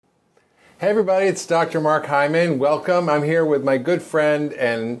Hey everybody, it's Dr. Mark Hyman. Welcome. I'm here with my good friend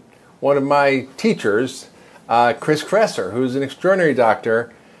and one of my teachers, Chris Kresser, who's an extraordinary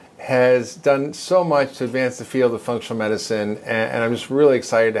doctor, has done so much to advance the field of functional medicine, and I'm just really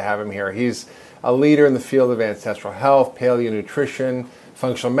excited to have him here. He's a leader in the field of ancestral health, paleo nutrition,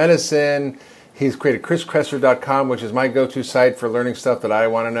 functional medicine. He's created chriskresser.com, which is my go-to site for learning stuff that I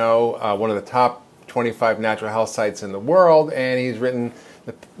want to know, one of the top 25 natural health sites in the world, and he's written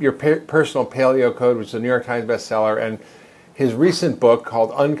Your Personal Paleo Code, which is a New York Times bestseller, and his recent book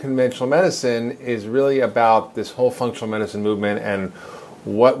called Unconventional Medicine is really about this whole functional medicine movement and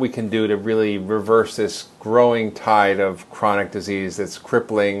what we can do to really reverse this growing tide of chronic disease that's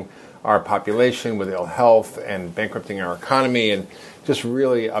crippling our population with ill health and bankrupting our economy, and just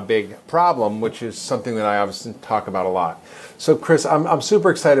really a big problem, which is something that I obviously talk about a lot. So Chris, I'm super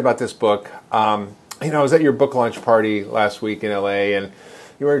excited about this book. I was at your book launch party last week in LA, and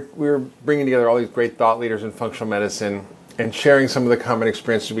we were bringing together all these great thought leaders in functional medicine and sharing some of the common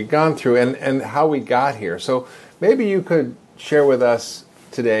experiences we've gone through and how we got here. So maybe you could share with us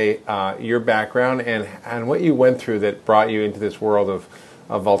today your background and what you went through that brought you into this world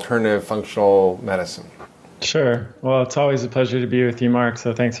of alternative functional medicine. Sure. Well, it's always a pleasure to be with you, Mark,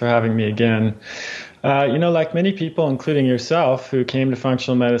 so thanks for having me again. Like many people, including yourself, who came to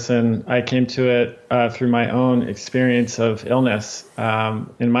functional medicine, I came to it through my own experience of illness.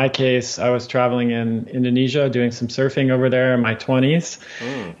 In my case, I was traveling in Indonesia, doing some surfing over there in my 20s,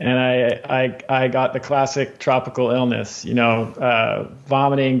 and I got the classic tropical illness,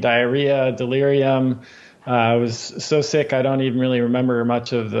 vomiting, diarrhea, delirium. I was so sick I don't even really remember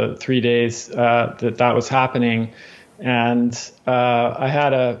much of the 3 days that was happening. And I had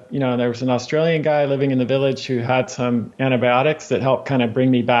there was an Australian guy living in the village who had some antibiotics that helped kind of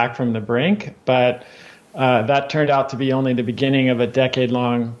bring me back from the brink. But that turned out to be only the beginning of a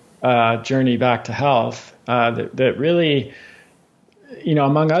decade-long journey back to health that really,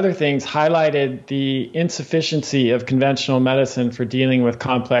 among other things, highlighted the insufficiency of conventional medicine for dealing with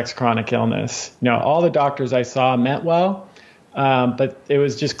complex chronic illness. All the doctors I saw meant well. But it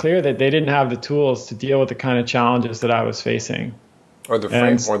was just clear that they didn't have the tools to deal with the kind of challenges that I was facing. Or the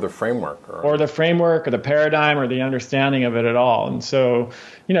framework. Or the framework, or the paradigm, or the understanding of it at all. And so,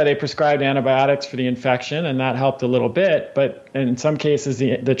 they prescribed antibiotics for the infection, and that helped a little bit. But in some cases,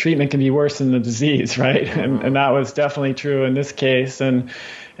 the treatment can be worse than the disease, right? And that was definitely true in this case. And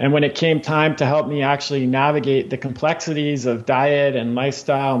when it came time to help me actually navigate the complexities of diet and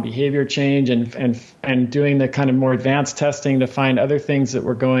lifestyle and behavior change and doing the kind of more advanced testing to find other things that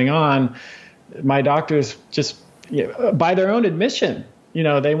were going on, my doctors just, by their own admission,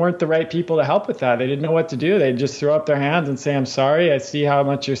 they weren't the right people to help with that. They didn't know what to do. They'd just throw up their hands and say, "I'm sorry, I see how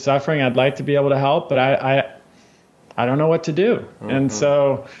much you're suffering. I'd like to be able to help, but I don't know what to do." Mm-hmm. And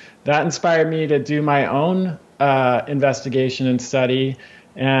so that inspired me to do my own investigation and study,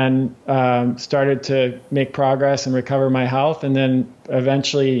 and started to make progress and recover my health. And then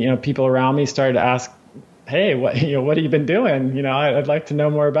eventually, people around me started to ask, "Hey, what have you been doing? I'd like to know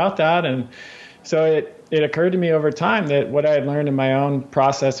more about that." And so it occurred to me over time that what I had learned in my own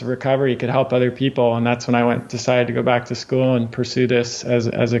process of recovery could help other people. And that's when I decided to go back to school and pursue this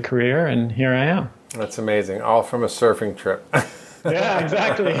as a career. And here I am. That's amazing. All from a surfing trip. Yeah,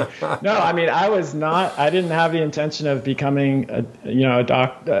 exactly. No, I didn't have the intention of becoming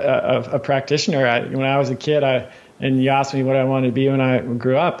a practitioner. When I was a kid, and you asked me what I wanted to be when I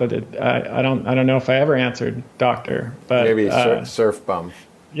grew up, but I don't know if I ever answered doctor. But maybe surf bum.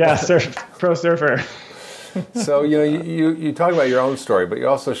 Yeah, pro surfer. So you talk about your own story, but you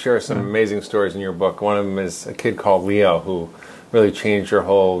also share some amazing stories in your book. One of them is a kid called Leo who really changed your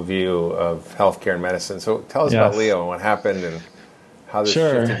whole view of healthcare and medicine. So tell us about Leo and what happened and how this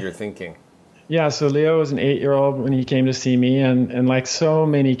shifted your thinking. Yeah, so Leo was an 8-year-old when he came to see me, and like so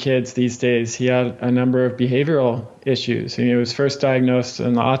many kids these days, he had a number of behavioral issues. He was first diagnosed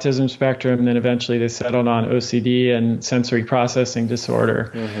on the autism spectrum, and then eventually they settled on OCD and sensory processing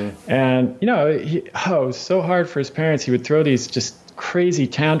disorder. Mm-hmm. And, it was so hard for his parents. He would throw these just crazy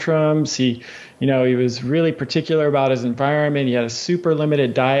tantrums. He was really particular about his environment. He had a super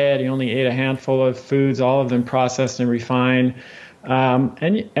limited diet. He only ate a handful of foods, all of them processed and refined.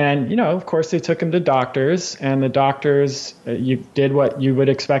 Of course, they took him to doctors, and the doctors did what you would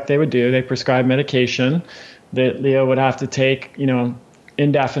expect they would do. They prescribed medication that Leo would have to take,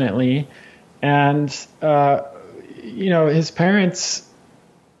 indefinitely. And, his parents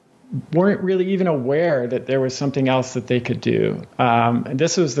weren't really even aware that there was something else that they could do. And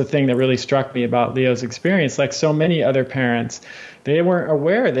this was the thing that really struck me about Leo's experience. Like so many other parents, they weren't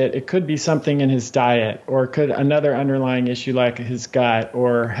aware that it could be something in his diet, or could another underlying issue like his gut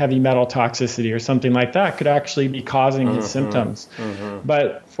or heavy metal toxicity or something like that could actually be causing his symptoms.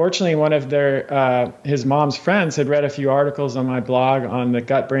 But fortunately, one of his mom's friends had read a few articles on my blog on the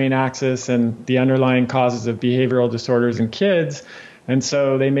gut-brain axis and the underlying causes of behavioral disorders in kids. And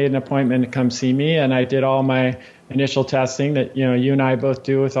so they made an appointment to come see me, and I did all my initial testing that, you and I both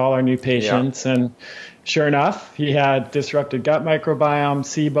do with all our new patients. Yeah. And sure enough, he had disrupted gut microbiome,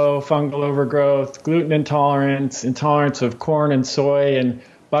 SIBO, fungal overgrowth, gluten intolerance, intolerance of corn and soy and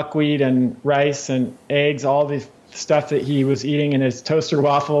buckwheat and rice and eggs, all the stuff that he was eating in his toaster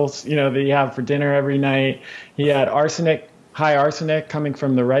waffles, that you have for dinner every night. He had high arsenic coming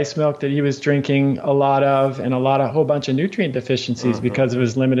from the rice milk that he was drinking a lot of, and a whole bunch of nutrient deficiencies because of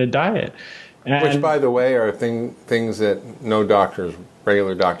his limited diet. And which, by the way, are things that no doctors,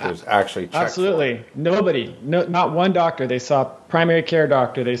 regular doctors, actually check absolutely for. Nobody, not one doctor. They saw primary care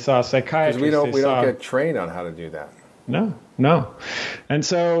doctor, they saw psychiatrist. Because we don't get trained on how to do that. No. And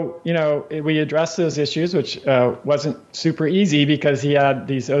so, we addressed those issues, which wasn't super easy because he had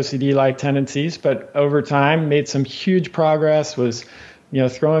these OCD-like tendencies, but over time made some huge progress, was,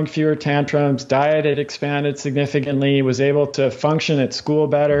 throwing fewer tantrums, diet had expanded significantly, was able to function at school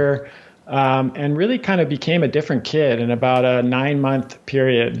better, and really kind of became a different kid in about a 9-month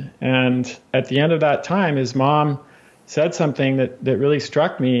period. And at the end of that time, his mom said something that really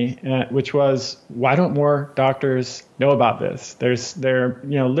struck me, which was, why don't more doctors know about this? There are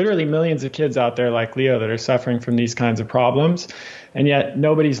literally millions of kids out there like Leo that are suffering from these kinds of problems, and yet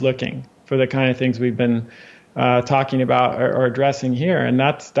nobody's looking for the kind of things we've been talking about or addressing here. And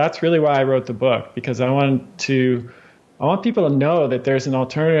that's really why I wrote the book, because I want people to know that there's an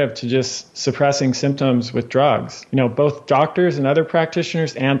alternative to just suppressing symptoms with drugs. Both doctors and other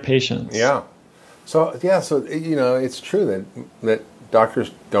practitioners and patients. Yeah. So it's true that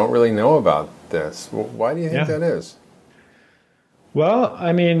doctors don't really know about this. Why do you think that is? Well,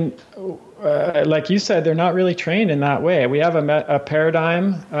 I mean, like you said, they're not really trained in that way. We have a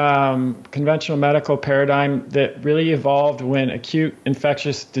paradigm, conventional medical paradigm, that really evolved when acute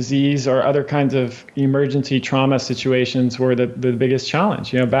infectious disease or other kinds of emergency trauma situations were the biggest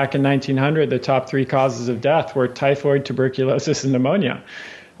challenge. Back in 1900, the top 3 causes of death were typhoid, tuberculosis, and pneumonia.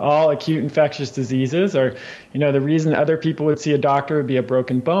 All acute infectious diseases, or, the reason other people would see a doctor would be a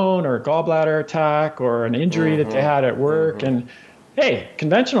broken bone or a gallbladder attack or an injury that they had at work. And hey,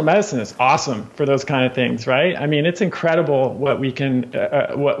 conventional medicine is awesome for those kind of things, right? I mean, it's incredible what we can,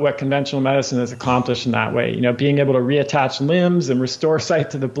 what conventional medicine has accomplished in that way. Being able to reattach limbs and restore sight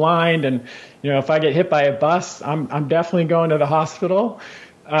to the blind. And, if I get hit by a bus, I'm definitely going to the hospital.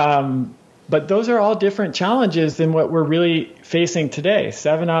 But those are all different challenges than what we're really facing today.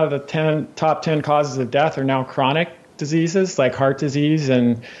 7 out of the top 10 causes of death are now chronic diseases like heart disease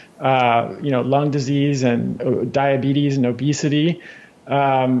and lung disease and diabetes and obesity.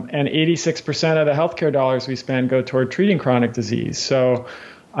 And 86% of the healthcare dollars we spend go toward treating chronic disease. So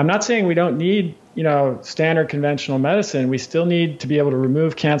I'm not saying we don't need, standard conventional medicine. We still need to be able to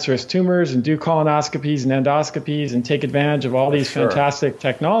remove cancerous tumors and do colonoscopies and endoscopies and take advantage of all these fantastic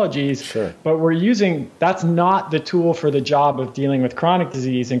technologies. Sure. But that's not the tool for the job of dealing with chronic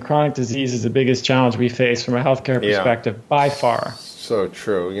disease. And chronic disease is the biggest challenge we face from a healthcare perspective by far. So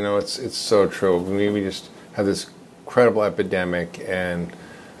true. It's so true. We just have this incredible epidemic, and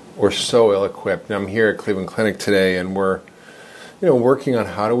we're so ill-equipped. And I'm here at Cleveland Clinic today, and we're working on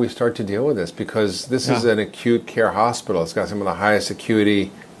how do we start to deal with this, because this is an acute care hospital. It's got some of the highest acuity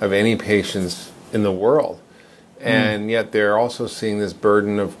of any patients in the world. And yet they're also seeing this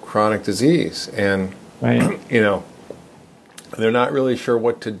burden of chronic disease. And, they're not really sure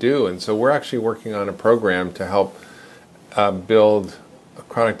what to do. And so we're actually working on a program to help build a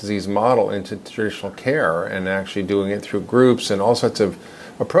chronic disease model into traditional care, and actually doing it through groups and all sorts of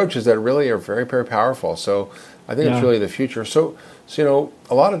approaches that really are very, very powerful. So I think it's really the future. So,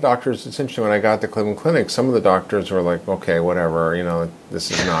 a lot of doctors, essentially, when I got to Cleveland Clinic, some of the doctors were like, okay, whatever,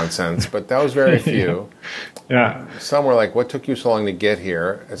 this is nonsense. But that was very few. Some were like, what took you so long to get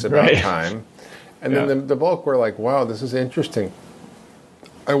here? It's about time. And then the bulk were like, wow, this is interesting.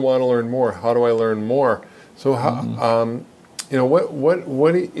 I want to learn more. How do I learn more? So,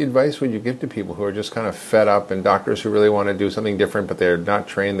 what advice would you give to people who are just kind of fed up, and doctors who really want to do something different, but they're not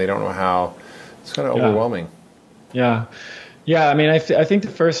trained, they don't know how? It's kind of overwhelming. Yeah. I mean, I think the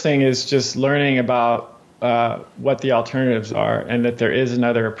first thing is just learning about what the alternatives are and that there is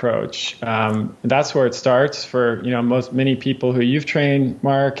another approach. That's where it starts for, many people who you've trained,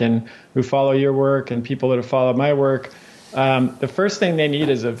 Mark, and who follow your work and people that have followed my work. The first thing they need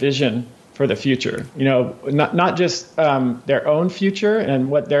is a vision for the future, not just their own future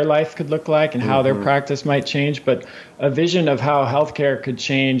and what their life could look like and how their practice might change, but a vision of how healthcare could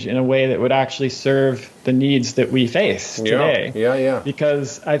change in a way that would actually serve the needs that we face today. Yeah.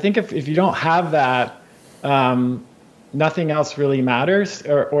 Because I think if you don't have that, nothing else really matters,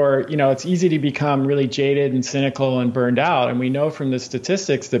 or it's easy to become really jaded and cynical and burned out. And we know from the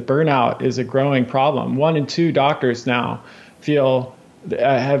statistics that burnout is a growing problem. 1 in 2 doctors now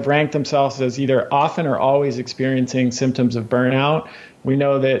have ranked themselves as either often or always experiencing symptoms of burnout. We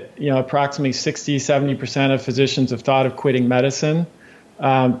know that approximately 60-70% of physicians have thought of quitting medicine.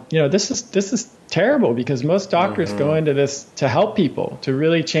 This is terrible because most doctors go into this to help people, to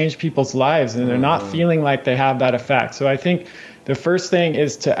really change people's lives, and they're not feeling like they have that effect. So I think the first thing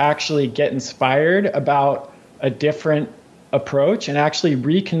is to actually get inspired about a different approach and actually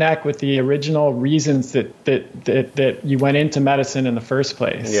reconnect with the original reasons that you went into medicine in the first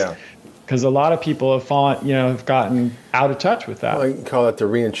place. Yeah. Because a lot of people have gotten out of touch with that. Well, I call it the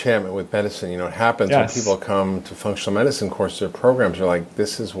re-enchantment with medicine. It happens when people come to functional medicine courses or programs. You're like,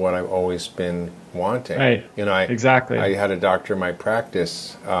 this is what I've always been wanting. Right. Exactly. I had a doctor in my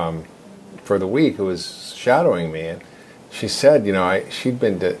practice for the week who was shadowing me, and she said, she'd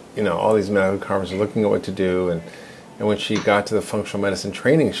been to all these medical conferences, looking at what to do, and when she got to the functional medicine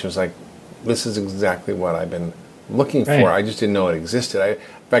training, she was like, this is exactly what I've been looking for. I just didn't know it existed. In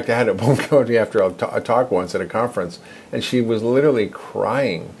fact, I had a woman go to me after a talk once at a conference, and she was literally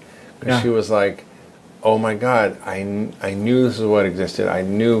crying because she was like, oh my God, I knew this is what existed. I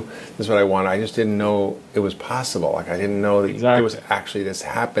knew this is what I wanted. I just didn't know it was possible. Like, I didn't know that there was actually this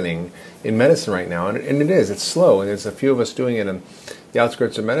happening in medicine right now. And it is. It's slow, and there's a few of us doing it in the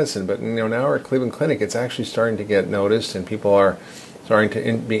outskirts of medicine. But now at Cleveland Clinic, it's actually starting to get noticed, and people are starting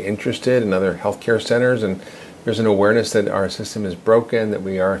to be interested in other healthcare centers. And there's an awareness that our system is broken, that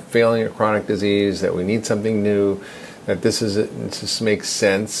we are failing at chronic disease, that we need something new, that this makes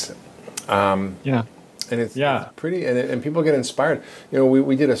sense. And it's pretty, and people get inspired.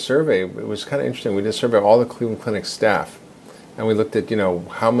 We did a survey. It was kind of interesting. We did a survey of all the Cleveland Clinic staff, and we looked at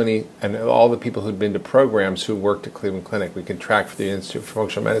how many, and all the people who'd been to programs who worked at Cleveland Clinic. We could track for the Institute for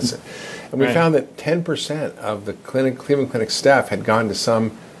Functional Medicine, and we found that 10% of the Cleveland Clinic staff had gone to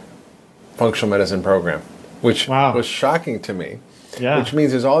some functional medicine program, which was shocking to me. Yeah. Which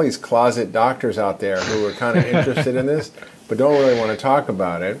means there's all these closet doctors out there who are kind of interested in this, but don't really want to talk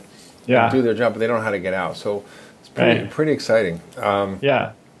about it. Do their job, but they don't know how to get out. So it's pretty exciting. I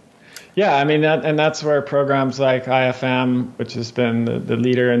mean, that's where programs like IFM, which has been the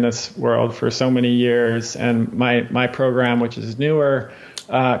leader in this world for so many years, and my program, which is newer,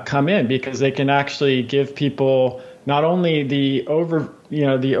 come in, because they can actually give people not only the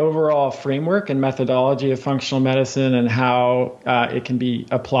overall framework and methodology of functional medicine and how it can be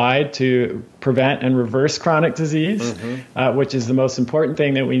applied to prevent and reverse chronic disease, which is the most important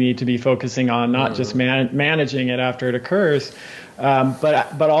thing that we need to be focusing on, not just managing it after it occurs,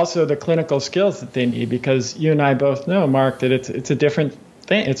 but also the clinical skills that they need, because you and I both know, Mark, that it's a different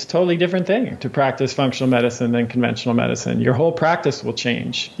thing. It's a totally different thing to practice functional medicine than conventional medicine. Your whole practice will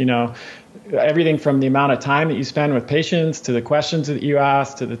change, everything from the amount of time that you spend with patients, to the questions that you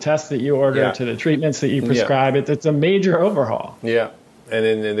ask, to the tests that you order, to the treatments that you prescribe. It's a major overhaul. Yeah. And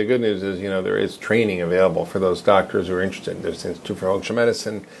then the good news is, there is training available for those doctors who are interested. There's the Institute for Functional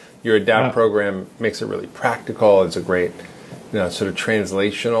Medicine. Your ADAPT program makes it really practical. It's a great, sort of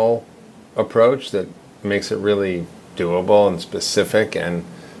translational approach that makes it really doable and specific and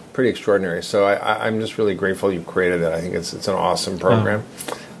pretty extraordinary. So I'm just really grateful you created that. I think it's an awesome program.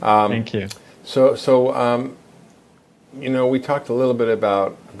 Thank you. So we talked a little bit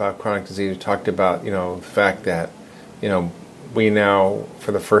about chronic disease. We talked about, the fact that, we now,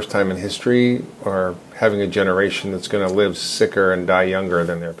 for the first time in history, are having a generation that's going to live sicker and die younger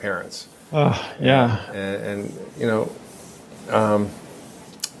than their parents. And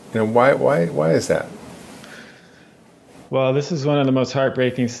why is that? Well, this is one of the most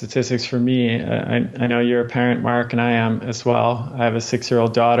heartbreaking statistics for me. I know you're a parent, Mark, and I am as well. I have a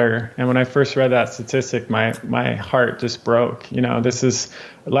 6-year-old daughter. And when I first read that statistic, my heart just broke.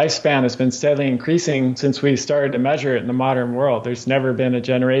 Lifespan has been steadily increasing since we started to measure it in the modern world. There's never been a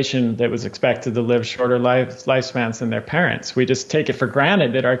generation that was expected to live shorter lifespans than their parents. We just take it for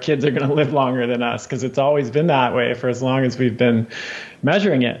granted that our kids are going to live longer than us, because it's always been that way for as long as we've been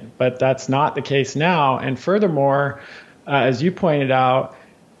measuring it. But that's not the case now. And furthermore, as you pointed out,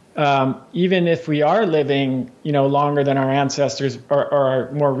 even if we are living, longer than our ancestors or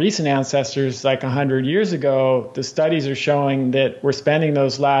our more recent ancestors, like 100 years ago, the studies are showing that we're spending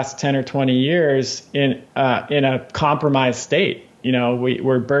those last 10 or 20 years in a compromised state.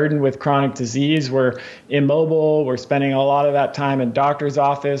 We're burdened with chronic disease. We're immobile. We're spending a lot of that time in doctor's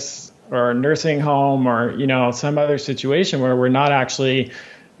office or nursing home or, some other situation where we're not actually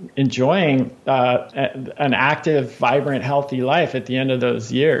enjoying an active, vibrant, healthy life at the end of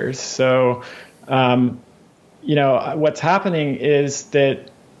those years. So, what's happening is that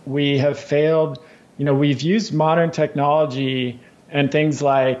we have failed. We've used modern technology and things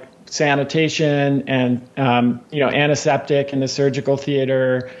like sanitation and, antiseptic in the surgical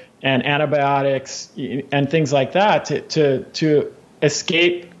theater and antibiotics and things like that to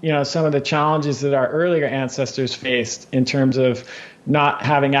escape, some of the challenges that our earlier ancestors faced in terms of not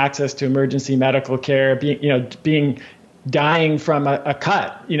having access to emergency medical care, dying from a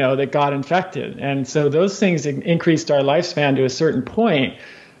cut, that got infected. And so those things increased our lifespan to a certain point.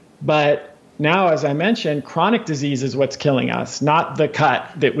 But now, as I mentioned, chronic disease is what's killing us, not the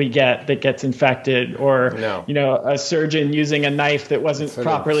cut that we get that gets infected or, a surgeon using a knife that wasn't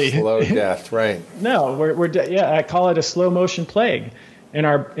properly. Slow death, right. No, I call it a slow motion plague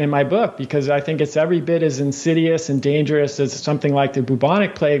in my book, because I think it's every bit as insidious and dangerous as something like the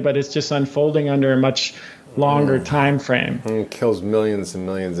bubonic plague, but it's just unfolding under a much longer time frame. And it kills millions and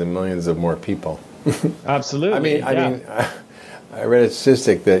millions and millions of more people. Absolutely. I mean, I read a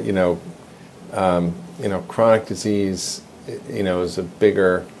statistic that chronic disease, is a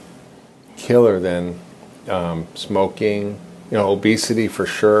bigger killer than smoking. Obesity for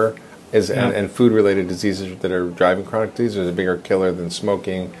sure. And food-related diseases that are driving chronic disease is a bigger killer than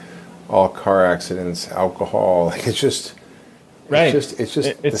smoking, all car accidents, alcohol. Like it's just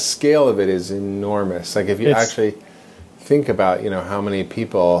the scale of it is enormous. Like if you actually think about, how many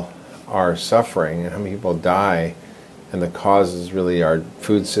people are suffering and how many people die, and the causes really are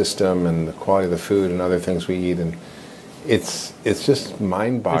food system and the quality of the food and other things we eat, and it's just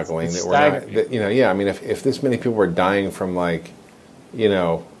mind-boggling that we're not. I mean, if this many people were dying from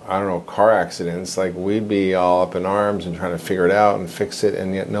car accidents, like we'd be all up in arms and trying to figure it out and fix it,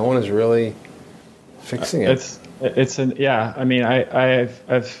 and yet no one is really fixing it.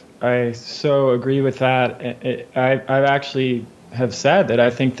 I so agree with that. I actually have said that I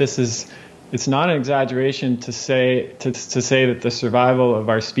think it's not an exaggeration to say that the survival of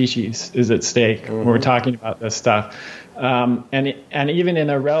our species is at stake when we're talking about this stuff. And even in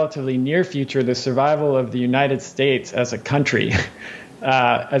a relatively near future, the survival of the United States as a country,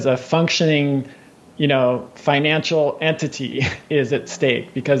 as a functioning, financial entity is at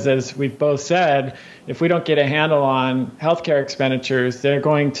stake. Because as we've both said, if we don't get a handle on healthcare expenditures, they're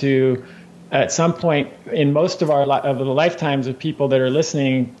going to, at some point in most of the lifetimes of people that are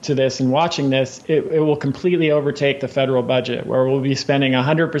listening to this and watching this, it will completely overtake the federal budget, where we'll be spending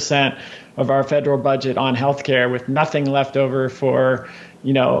 100% of our federal budget on healthcare with nothing left over for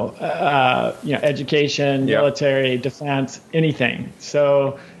education, military, defense, anything.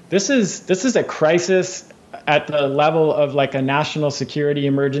 So this is a crisis at the level of like a national security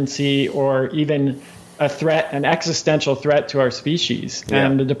emergency, or even a threat, an existential threat to our species.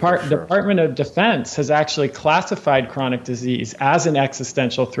 And the Department of Defense has actually classified chronic disease as an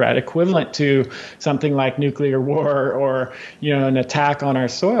existential threat, equivalent to something like nuclear war or, an attack on our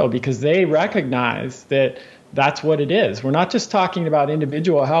soil, because they recognize that that's what it is. We're not just talking about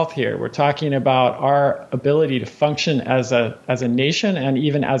individual health here. We're talking about our ability to function as a nation and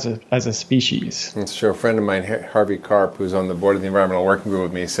even as a species. That's true. A friend of mine, Harvey Karp, who's on the board of the Environmental Working Group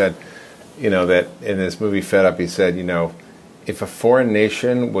with me, said, that in this movie Fed Up, he said, if a foreign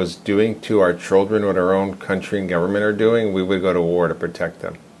nation was doing to our children what our own country and government are doing, we would go to war to protect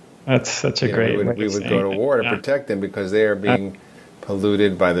them. That's such a great way we would go to war to protect them, because they are being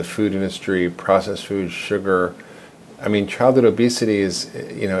polluted by the food industry, processed food, sugar. I mean, childhood obesity is,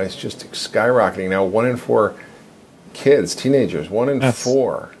 it's just skyrocketing now. 1 in 4 kids, teenagers, 1 in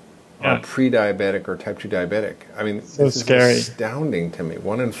 4 are pre-diabetic or type 2 diabetic. I mean, so this scary. Is astounding to me.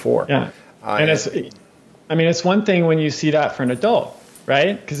 1 in 4. Yeah. And it's one thing when you see that for an adult,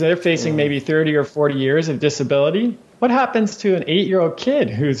 right? Because they're facing maybe 30 or 40 years of disability. What happens to an 8-year-old kid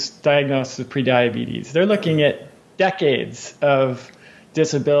who's diagnosed with prediabetes? They're looking at decades of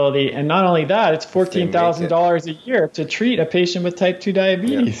disability, and not only that, it's $14,000 a year to treat a patient with type 2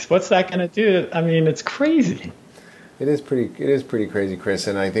 diabetes. What's that going to do? I mean, it's crazy. It is pretty crazy, Chris.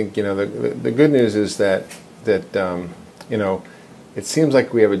 And I think the good news is that it seems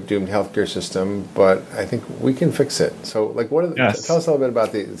like we have a doomed healthcare system, but I think we can fix it. So, like, tell us a little bit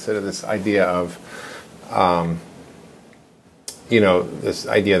about this idea of this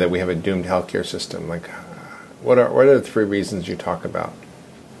idea that we have a doomed healthcare system? Like, what are the three reasons you talk about?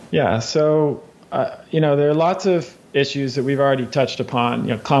 Yeah, so there are lots of issues that we've already touched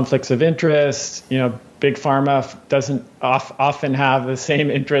upon. Conflicts of interest. Big pharma doesn't often have the same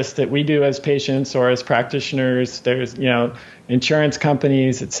interest that we do as patients or as practitioners. There's insurance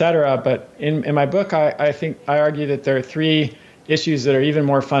companies, et cetera. But in my book, I think I argue that there are three issues that are even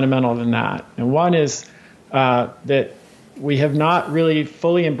more fundamental than that. And one is that we have not really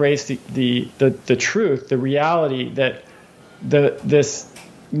fully embraced the truth, the reality that this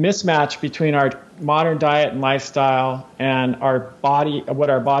mismatch between our modern diet and lifestyle and our body, what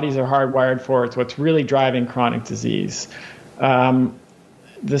our bodies are hardwired for, it's what's really driving chronic disease.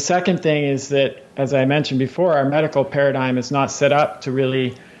 The second thing is that, as I mentioned before, our medical paradigm is not set up to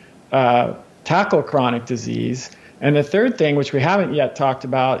really tackle chronic disease. And the third thing, which we haven't yet talked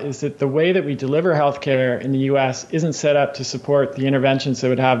about, is that the way that we deliver healthcare in the U.S. isn't set up to support the interventions that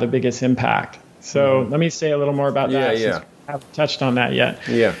would have the biggest impact. So let me say a little more about that, since we haven't touched on that yet.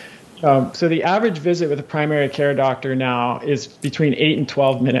 Yeah. So the average visit with a primary care doctor now is between 8 and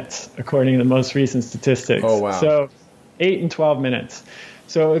 12 minutes, according to the most recent statistics. Oh, wow. So 8 and 12 minutes.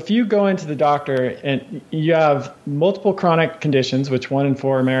 So if you go into the doctor and you have multiple chronic conditions, which 1 in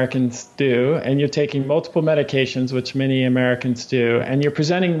 4 Americans do, and you're taking multiple medications, which many Americans do, and you're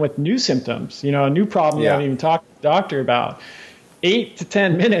presenting with new symptoms, a new problem you haven't even talked to the doctor about, 8 to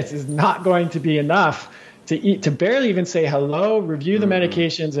 10 minutes is not going to be enough to barely even say hello, review the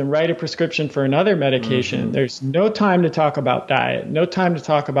medications, and write a prescription for another medication. There's no time to talk about diet, no time to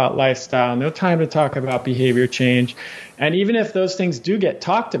talk about lifestyle, no time to talk about behavior change. And even if those things do get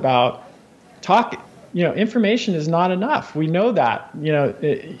talked about, information is not enough. We know that.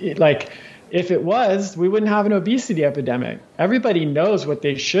 Like, if it was, we wouldn't have an obesity epidemic. Everybody knows what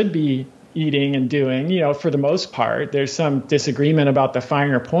they should be eating and doing, for the most part. There's some disagreement about the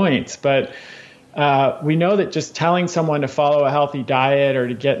finer points, but we know that just telling someone to follow a healthy diet or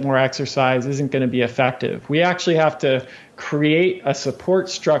to get more exercise isn't going to be effective. We actually have to create a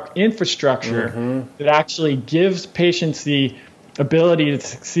support infrastructure that actually gives patients the ability to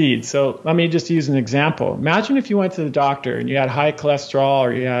succeed. So let me just use an example. Imagine if you went to the doctor and you had high cholesterol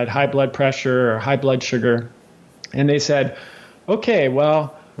or you had high blood pressure or high blood sugar, and they said, okay,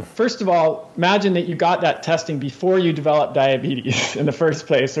 well, first of all, imagine that you got that testing before you developed diabetes in the first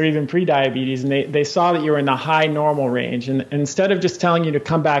place, or even pre-diabetes, and they saw that you were in the high normal range. And instead of just telling you to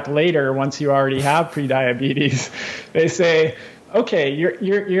come back later once you already have pre-diabetes, they say, okay,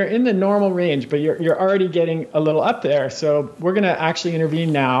 you're in the normal range, but you're already getting a little up there. So we're going to actually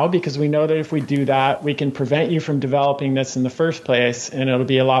intervene now, because we know that if we do that, we can prevent you from developing this in the first place, and it'll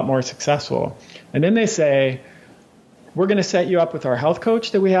be a lot more successful. And then they say, we're going to set you up with our health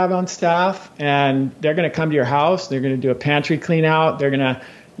coach that we have on staff, and they're going to come to your house. They're going to do a pantry clean out. They're going to,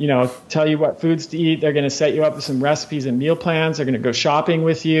 tell you what foods to eat. They're going to set you up with some recipes and meal plans. They're going to go shopping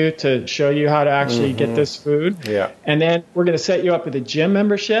with you to show you how to actually get this food. Yeah. And then we're going to set you up with a gym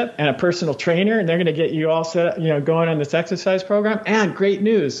membership and a personal trainer, and they're going to get you all set, going on this exercise program. And great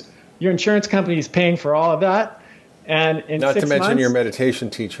news, your insurance company is paying for all of that. And in not 6 to mention months, your meditation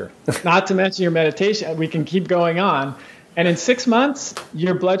teacher. not to mention your meditation. We can keep going on. And in 6 months,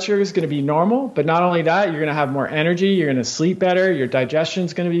 your blood sugar is going to be normal. But not only that, you're going to have more energy. You're going to sleep better. Your digestion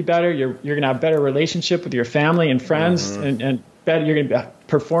is going to be better. You're going to have better relationship with your family and friends, and better. You're going to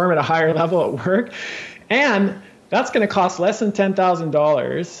perform at a higher level at work. And that's going to cost less than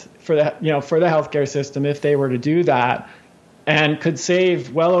 $10,000 for the healthcare system if they were to do that, and could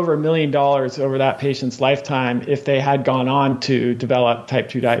save well over $1 million over that patient's lifetime if they had gone on to develop type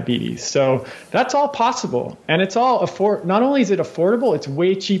 2 diabetes. So that's all possible. And it's all not only is it affordable, it's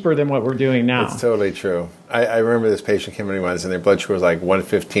way cheaper than what we're doing now. It's totally true. I remember this patient came in once and their blood sugar was like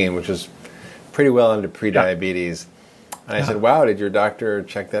 115, which is pretty well into pre-diabetes. And I said, wow, did your doctor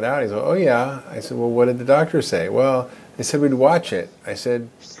check that out? He said, oh, yeah. I said, well, what did the doctor say? Well, they said we'd watch it. I said,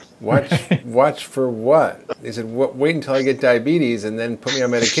 watch for what? They said, wait until I get diabetes and then put me on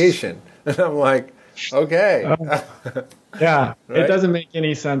medication. And I'm like, okay. Yeah, Right? It doesn't make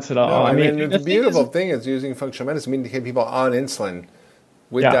any sense at all. No, I mean, the beautiful thing is using functional medicine, meaning to get people on insulin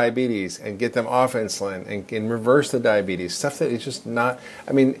with diabetes and get them off insulin and reverse the diabetes, stuff that is just not,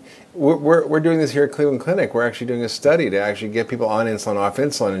 I mean, we're doing this here at Cleveland Clinic. We're actually doing a study to actually get people on insulin, off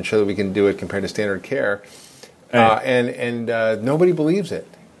insulin, and show that we can do it compared to standard care. Right. And nobody believes it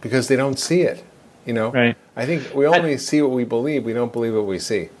because they don't see it, Right. I think we only see what we believe. We don't believe what we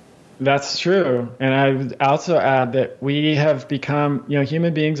see. That's true. And I would also add that we have become,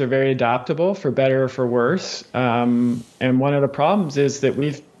 human beings are very adaptable for better or for worse. And one of the problems is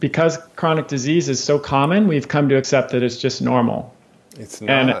that because chronic disease is so common, we've come to accept that it's just normal. It's not.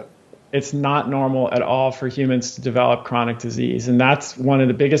 And it's not normal at all for humans to develop chronic disease. And that's one of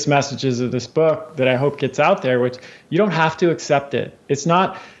the biggest messages of this book that I hope gets out there, which you don't have to accept it. It's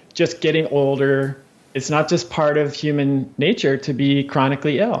not just getting older. It's not just part of human nature to be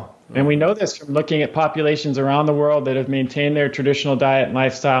chronically ill. And we know this from looking at populations around the world that have maintained their traditional diet and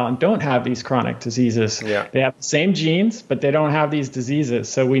lifestyle and don't have these chronic diseases. Yeah. They have the same genes, but they don't have these diseases.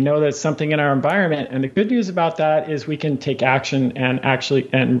 So we know there's something in our environment. And the good news about that is we can take action and actually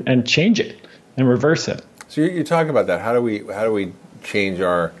and change it and reverse it. So you talk about that. How do we change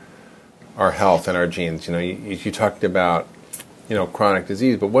our health and our genes? You talked about chronic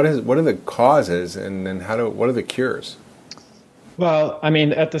disease, but what are the causes, and then what are the cures? Well, I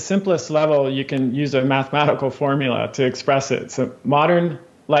mean, at the simplest level, you can use a mathematical formula to express it. So modern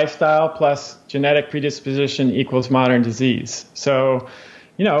lifestyle plus genetic predisposition equals modern disease. So,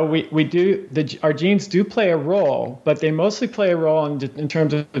 our genes do play a role, but they mostly play a role in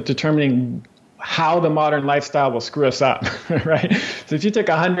terms of determining how the modern lifestyle will screw us up, right? So if you took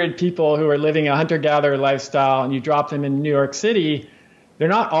 100 people who are living a hunter-gatherer lifestyle and you drop them in New York City, they're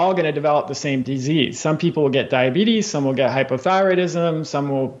not all going to develop the same disease. Some people will get diabetes, some will get hypothyroidism, some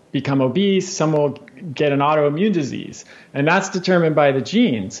will become obese, some will get an autoimmune disease. And that's determined by the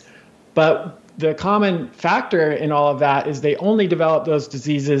genes. But the common factor in all of that is they only develop those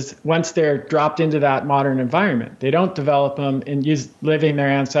diseases once they're dropped into that modern environment. They don't develop them in living their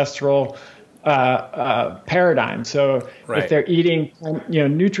ancestral paradigm. So right. If they're eating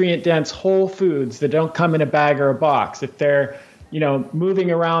nutrient-dense whole foods that don't come in a bag or a box, if they're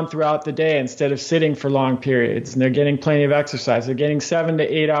moving around throughout the day instead of sitting for long periods, and they're getting plenty of exercise. They're getting 7 to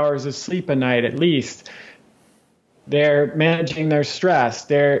 8 hours of sleep a night at least. They're managing their stress.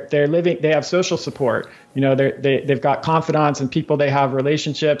 They have social support. They've got confidants in people. They have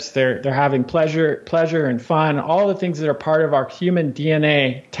relationships. They're having pleasure and fun. All the things that are part of our human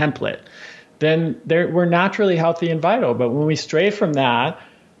DNA template. Then we're naturally healthy and vital. But when we stray from that,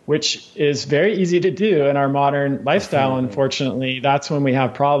 which is very easy to do in our modern lifestyle, unfortunately, that's when we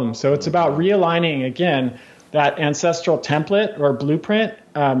have problems. So it's about realigning, again, that ancestral template or blueprint,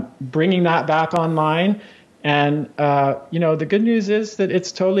 bringing that back online. And, the good news is that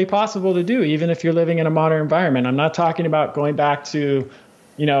it's totally possible to do, even if you're living in a modern environment. I'm not talking about going back to,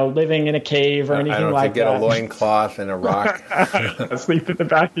 living in a cave or anything like that. I don't get a loincloth and a rock. Sleep in the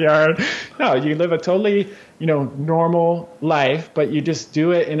backyard. No, you live a totally, normal life, but you just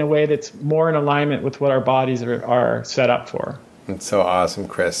do it in a way that's more in alignment with what our bodies are set up for. It's so awesome,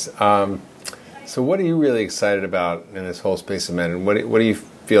 Chris. So what are you really excited about in this whole space of medicine? What do you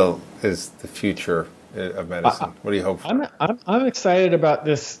feel is the future of medicine? What do you hope for? I'm excited about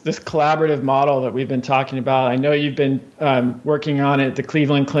this collaborative model that we've been talking about. I know you've been working on it at the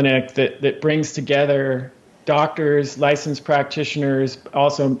Cleveland Clinic that brings together doctors, licensed practitioners,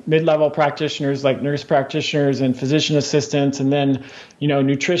 also mid-level practitioners like nurse practitioners and physician assistants, and then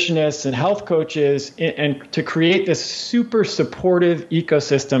nutritionists and health coaches, and to create this super supportive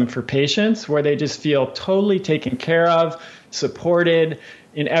ecosystem for patients where they just feel totally taken care of, supported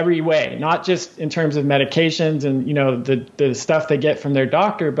in every way, not just in terms of medications and the stuff they get from their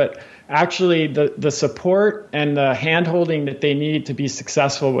doctor, but actually the support and the hand-holding that they need to be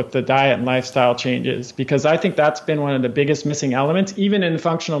successful with the diet and lifestyle changes. Because I think that's been one of the biggest missing elements, even in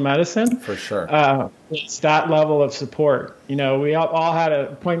functional medicine. For sure. It's that level of support. We all had an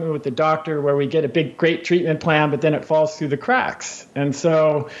appointment with the doctor where we get a great treatment plan, but then it falls through the cracks. And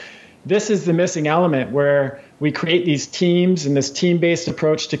so this is the missing element, where we create these teams and this team-based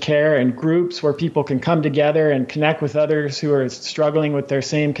approach to care and groups where people can come together and connect with others who are struggling with their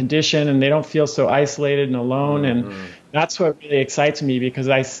same condition, and they don't feel so isolated and alone. Mm-hmm. And that's what really excites me, because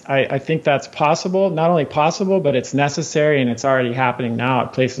I think that's possible, not only possible, but it's necessary, and it's already happening now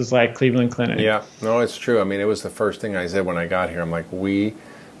at places like Cleveland Clinic. Yeah, no, it's true. I mean, it was the first thing I said when I got here. I'm like, we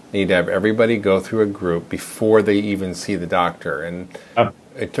need to have everybody go through a group before they even see the doctor. And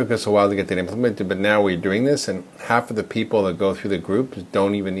it took us a while to get that implemented, but now we're doing this, and half of the people that go through the groups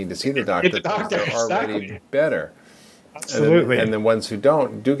don't even need to see the doctor because they're already better. Absolutely. And the ones who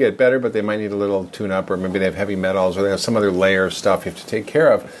do get better, but they might need a little tune-up, or maybe they have heavy metals, or they have some other layer of stuff you have to take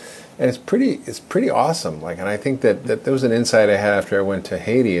care of. And it's pretty awesome. And I think that there was an insight I had after I went to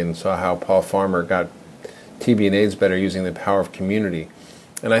Haiti and saw how Paul Farmer got TB and AIDS better using the power of community.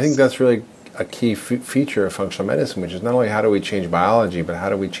 And I think that's really a key feature of functional medicine, which is not only how do we change biology, but how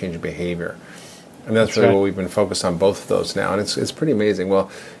do we change behavior. And that's really what we've been focused on, both of those now. And it's pretty amazing.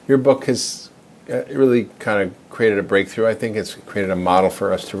 Well, your book has really kind of created a breakthrough. I think it's created a model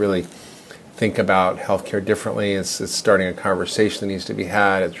for us to really think about healthcare differently. It's starting a conversation that needs to be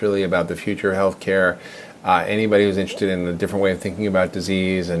had. It's really about the future of healthcare. Anybody who's interested in a different way of thinking about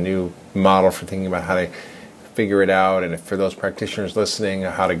disease, a new model for thinking about how to figure it out, and for those practitioners listening,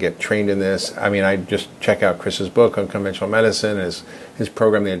 how to get trained in this. I mean, I just check out Chris's book, Unconventional Medicine, his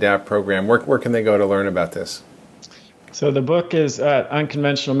program, the ADAPT program. Where can they go to learn about this? So the book is at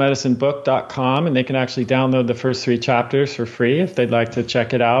unconventionalmedicinebook.com, and they can actually download the first 3 chapters for free if they'd like to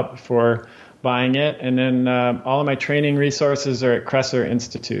check it out before buying it. And then all of my training resources are at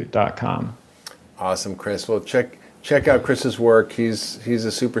kresserinstitute.com. Awesome, Chris. Well, check out Chris's work. He's a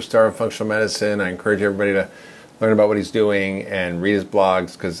superstar of functional medicine. I encourage everybody to learn about what he's doing and read his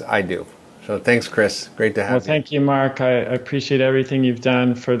blogs, because I do. So thanks, Chris. Great to have you. Well, thank you, Mark. I appreciate everything you've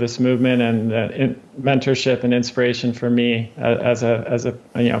done for this movement and mentorship and inspiration for me as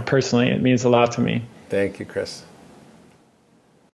a personally. It means a lot to me. Thank you, Chris.